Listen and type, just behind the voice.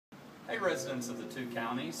Hey residents of the two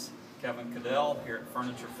counties, Kevin Caddell here at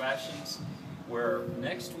Furniture Fashions, where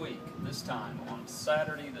next week, this time on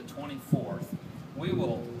Saturday the 24th, we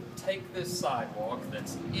will take this sidewalk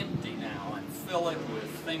that's empty now and fill it with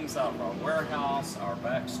things out of our warehouse, our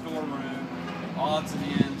back storeroom, odds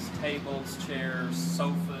and ends, tables, chairs,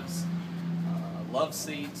 sofas, love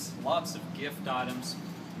seats, lots of gift items.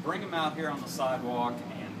 Bring them out here on the sidewalk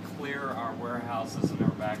and clear our warehouses and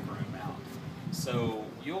our back room out. So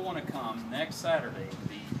you'll want to come next Saturday,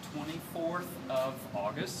 the 24th of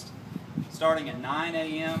August, starting at 9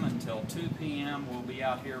 a.m. until 2 p.m. We'll be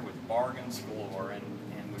out here with bargains galore, and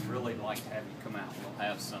we'd really like to have you come out. We'll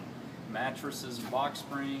have some mattresses and box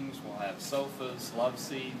springs, we'll have sofas, love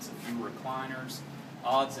seats, a few recliners,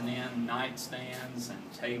 odds and ends, nightstands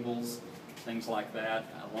and tables, things like that,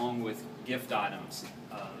 along with gift items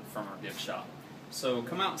from our gift shop. So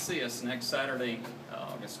come out and see us next Saturday,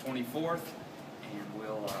 August 24th, and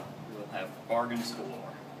we'll have bargains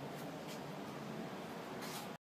galore.